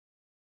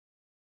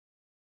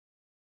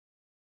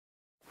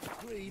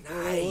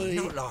Hey,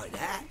 not like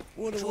that.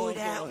 Try it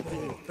out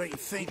more. But you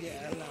think...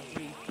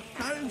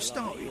 Who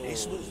started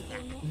this?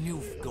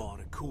 Nilfgaard,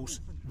 of course.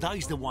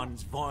 They's the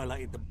ones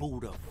violated the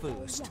border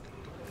first.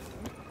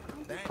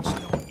 That's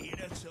not it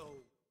at all.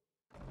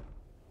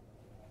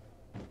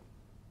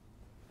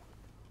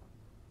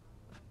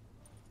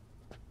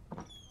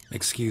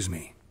 Excuse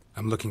me.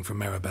 I'm looking for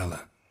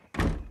Marabella.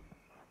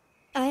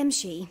 I am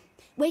she.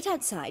 Wait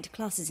outside.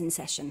 Class is in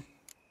session.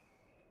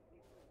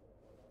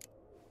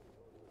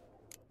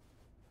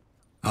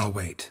 I'll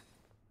wait.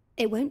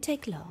 It won't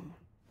take long.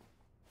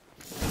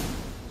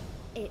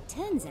 It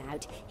turns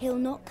out he'll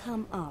not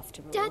come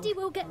after all. Daddy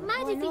will get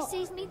mad if he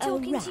sees me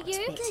talking to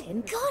you.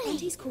 Good golly, and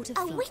he's caught a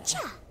fever.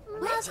 Witcher!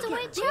 Master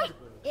Witcher!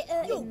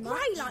 You're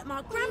grey like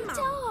my grandma.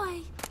 Die!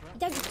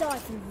 Don't die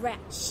from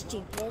rats,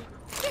 stupid.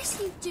 Yes,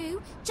 you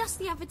do. Just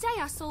the other day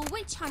I saw a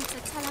witch hunter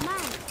tell a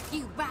man,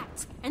 "You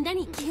rat," and then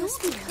he killed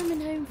him.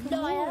 Coming home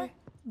from war.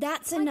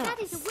 That's My enough.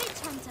 daddy's a witch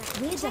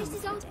hunter. We're He done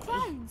chases for old the day.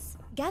 crones.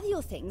 Gather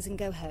your things and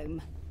go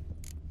home.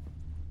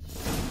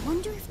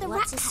 Wonder if the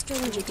What's a rat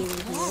stranger doing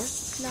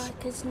here?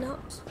 Like as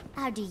not.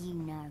 How do you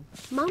know?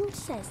 Mum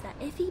says that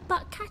if he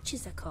but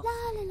catches a cock,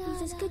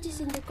 he's as good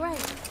as in the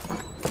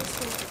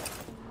grave.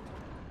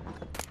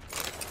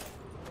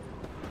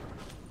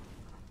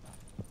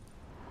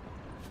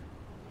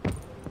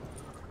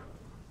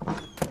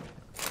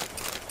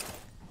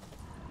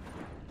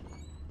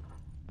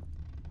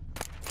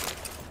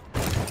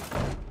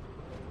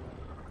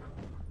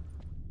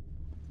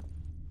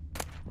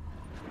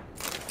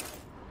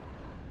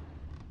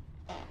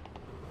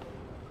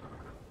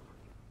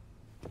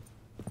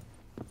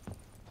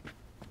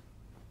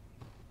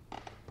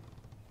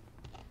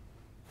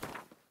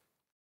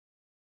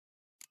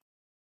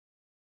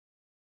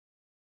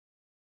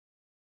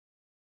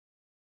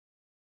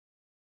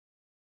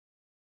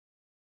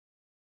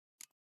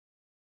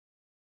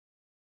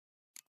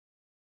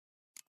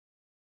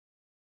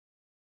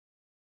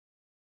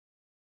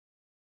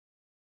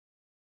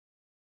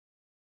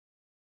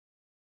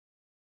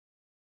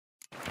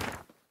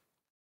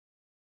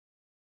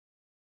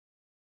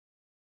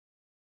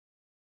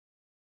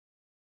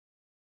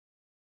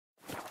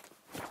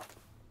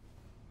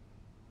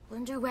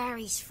 Wonder where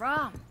he's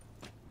from.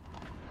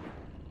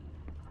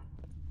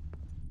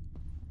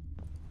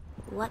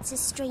 What's a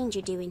stranger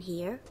doing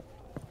here?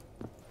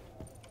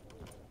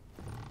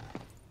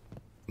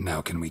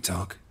 Now can we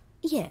talk?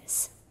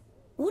 Yes.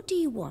 What do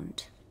you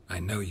want? I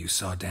know you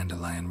saw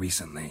Dandelion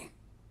recently.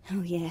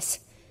 Oh, yes.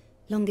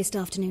 Longest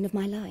afternoon of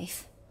my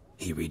life.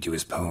 He read you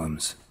his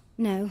poems.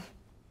 No.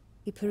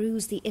 He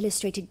perused the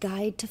illustrated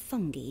guide to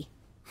fungi.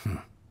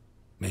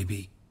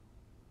 Maybe...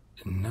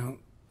 No.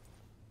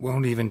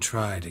 Won't even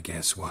try to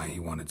guess why he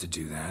wanted to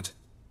do that.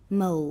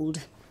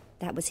 Mold.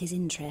 That was his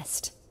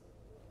interest.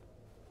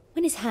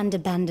 When his hand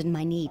abandoned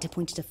my knee to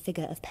point at a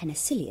figure of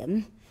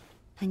penicillium,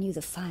 I knew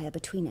the fire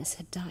between us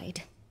had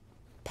died.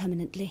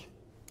 Permanently.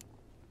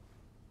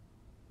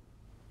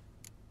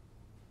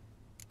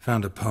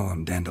 Found a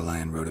poem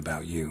Dandelion wrote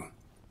about you.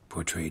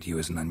 Portrayed you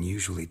as an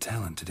unusually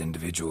talented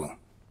individual.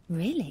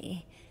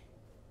 Really?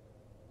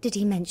 Did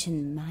he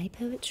mention my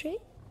poetry?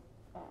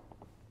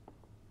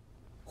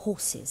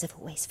 Horses have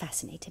always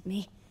fascinated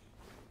me.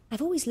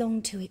 I've always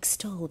longed to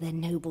extol their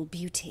noble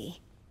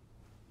beauty.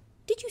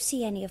 Did you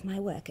see any of my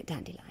work at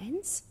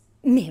Dandelion's?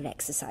 Mere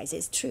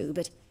exercises, true,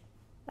 but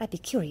I'd be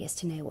curious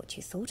to know what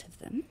you thought of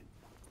them.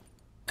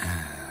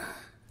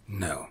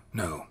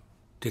 No.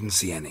 Didn't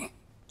see any.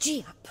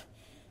 Gee up!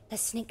 The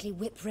snaky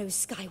whip rose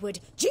skyward.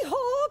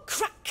 Gee-haw!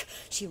 Crack!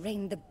 She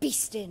reined the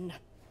beast in.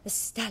 The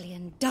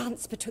stallion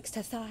danced betwixt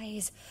her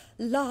thighs.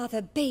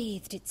 Lather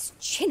bathed its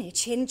chinny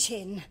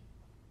chin.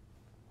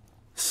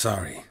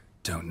 Sorry,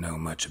 don't know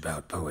much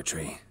about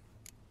poetry.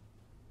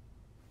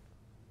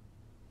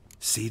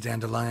 See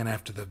Dandelion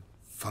after the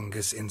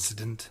fungus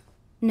incident?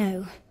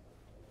 No.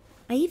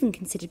 I even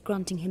considered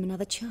granting him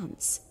another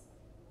chance.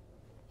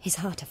 His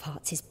heart of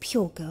hearts is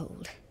pure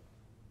gold.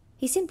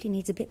 He simply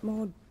needs a bit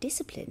more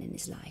discipline in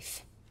his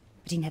life.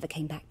 But he never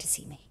came back to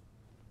see me.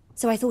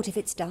 So I thought if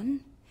it's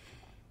done,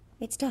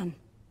 it's done.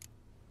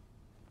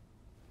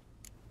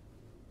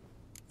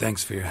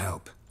 Thanks for your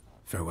help.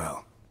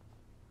 Farewell.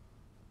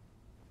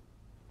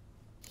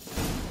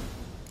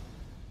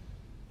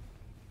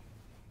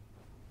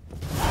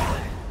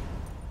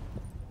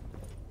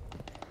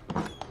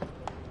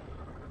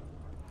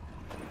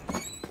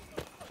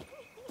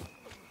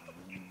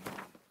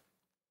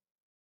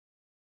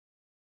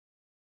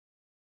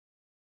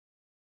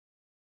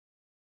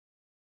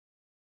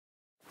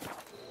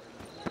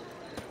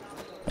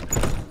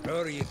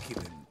 How are you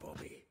keeping,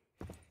 Bobby?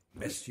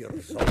 Missed your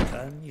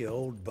Zoltan, you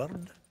old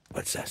bird?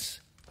 What's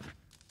this?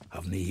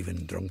 Haven't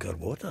even drunk her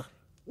water?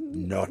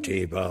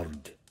 Naughty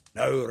bird.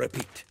 Now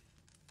repeat.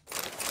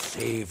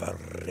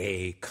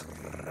 Savoury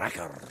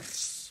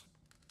crackers.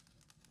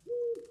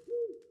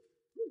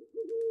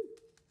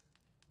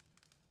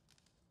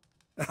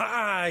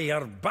 Ah,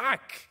 you're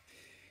back.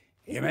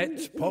 You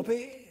met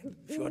Poppy?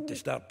 She ought to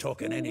start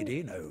talking any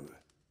day now.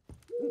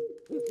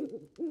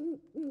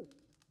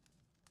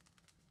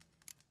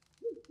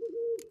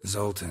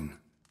 Zoltan,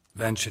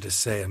 venture to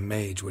say a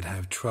mage would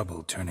have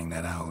trouble turning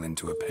that owl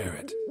into a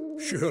parrot.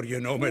 Sure you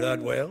know me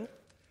that well?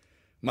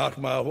 Mark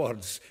my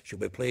words, she'll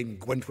be playing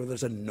Gwent with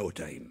us in no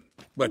time.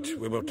 But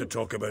we were to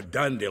talk about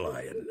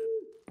Dandelion.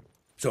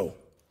 So,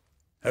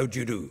 how'd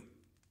you do?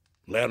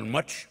 Learn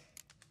much?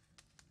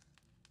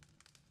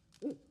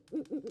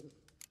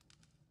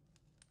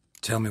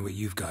 Tell me what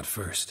you've got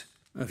first.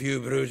 A few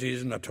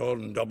bruises and a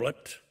torn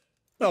doublet.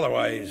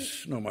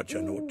 Otherwise, no much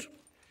a note.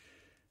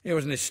 He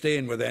wasn't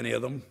staying with any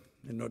of them.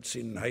 I'd not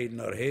seen hide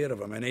nor hair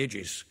of him in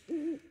ages.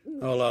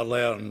 All I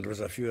learned was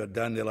a few of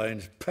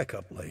Dandelion's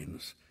pick-up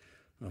lines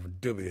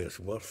of dubious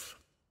worth.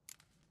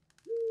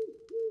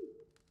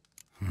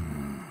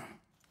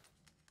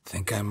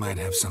 Think I might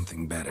have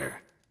something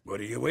better. What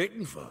are you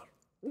waiting for?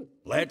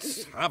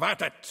 Let's have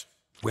at it!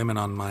 Women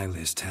on my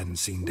list hadn't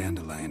seen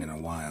Dandelion in a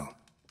while.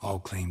 All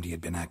claimed he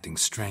had been acting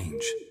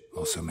strange.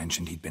 Also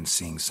mentioned he'd been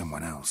seeing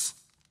someone else.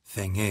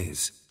 Thing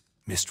is,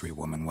 Mystery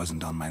Woman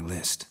wasn't on my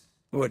list.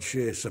 What's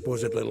she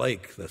supposedly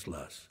like, this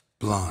lass?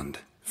 Blonde,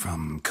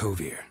 from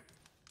Kovir.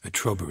 A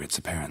Troberitz,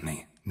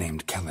 apparently,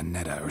 named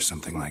Kalanetta or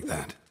something like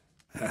that.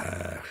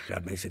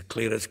 That makes it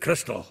clear as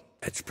crystal.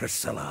 It's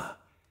Priscilla.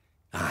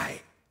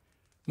 Aye.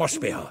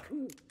 Must be her.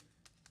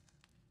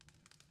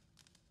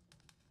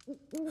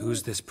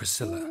 Who's this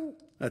Priscilla?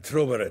 A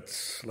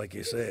Troberitz, like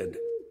you said.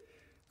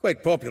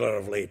 Quite popular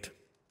of late.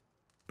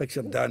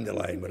 Picture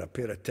Dandelion with a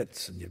pair of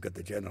tits and you've got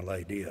the general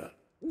idea.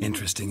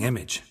 Interesting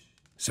image.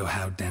 So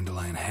how'd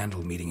Dandelion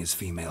handle meeting his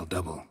female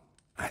double?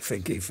 I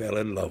think he fell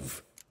in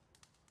love.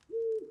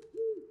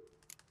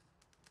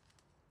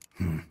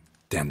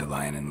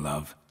 Dandelion in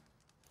love.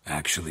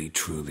 Actually,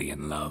 truly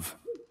in love.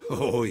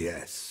 Oh,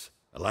 yes.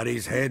 A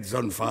laddie's head's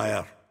on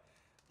fire.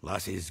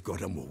 Lassie's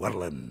got him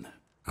whirling.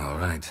 All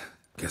right.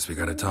 Guess we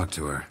gotta talk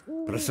to her.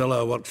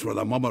 Priscilla works for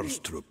the Mummers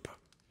troupe.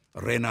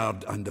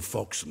 Reynard and the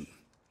Foxen.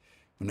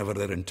 Whenever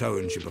they're in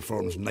town, she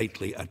performs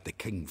nightly at the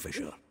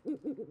Kingfisher.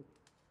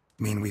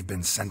 Mean we've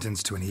been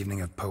sentenced to an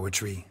evening of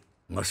poetry?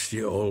 Must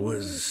you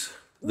always?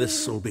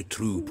 This'll be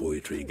true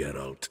poetry,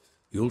 Geralt.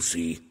 You'll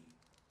see.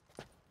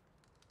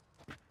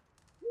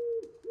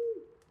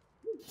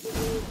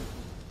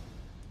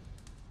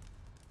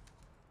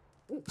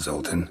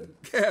 Zoltan?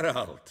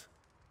 Geralt!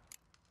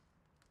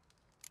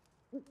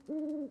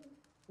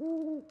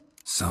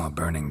 Saw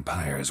burning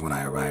pyres when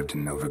I arrived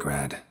in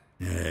Novigrad.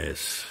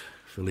 Yes,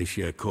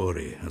 Felicia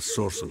Corey, a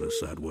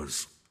sorceress that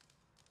was.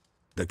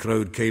 The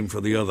crowd came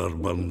for the other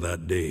burned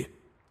that day.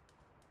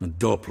 And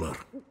Doppler,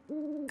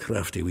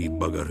 crafty wee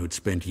bugger who'd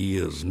spent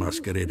years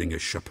masquerading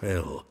as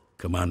Chappelle,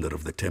 commander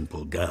of the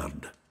Temple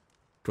Guard.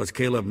 'Twas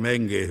Caleb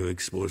Menge who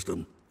exposed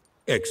him,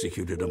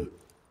 executed him,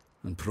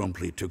 and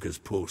promptly took his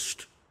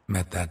post.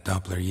 Met that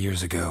Doppler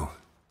years ago,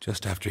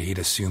 just after he'd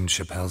assumed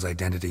Chappelle's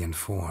identity and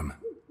form.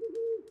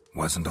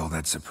 Wasn't all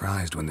that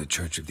surprised when the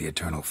Church of the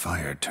Eternal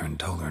Fire turned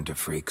tolerant of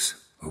freaks,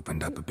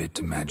 opened up a bit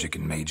to magic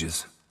and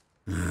mages.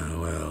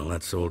 Well,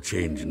 that's all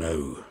changed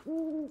now.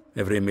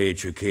 Every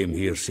mage who came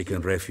here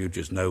seeking refuge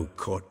is now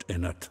caught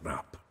in a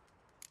trap.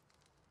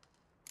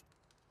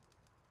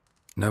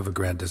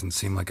 Novigrad doesn't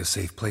seem like a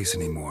safe place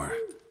anymore.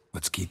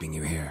 What's keeping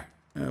you here?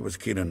 I was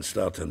keen on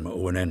starting my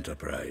own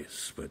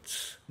enterprise,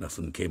 but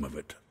nothing came of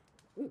it.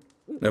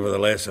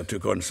 Nevertheless, I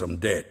took on some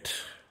debt.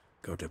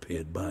 Got to pay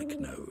it back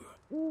now.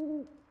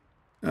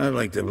 I'd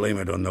like to blame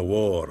it on the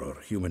war or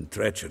human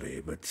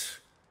treachery, but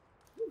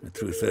the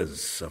truth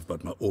is, I've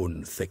got my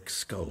own thick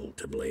skull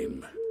to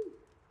blame.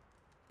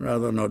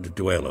 Rather not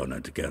dwell on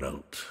it,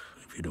 Geralt,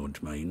 if you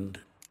don't mind.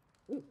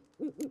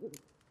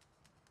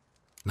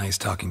 Nice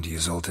talking to you,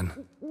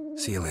 Zoltan.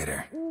 See you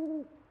later.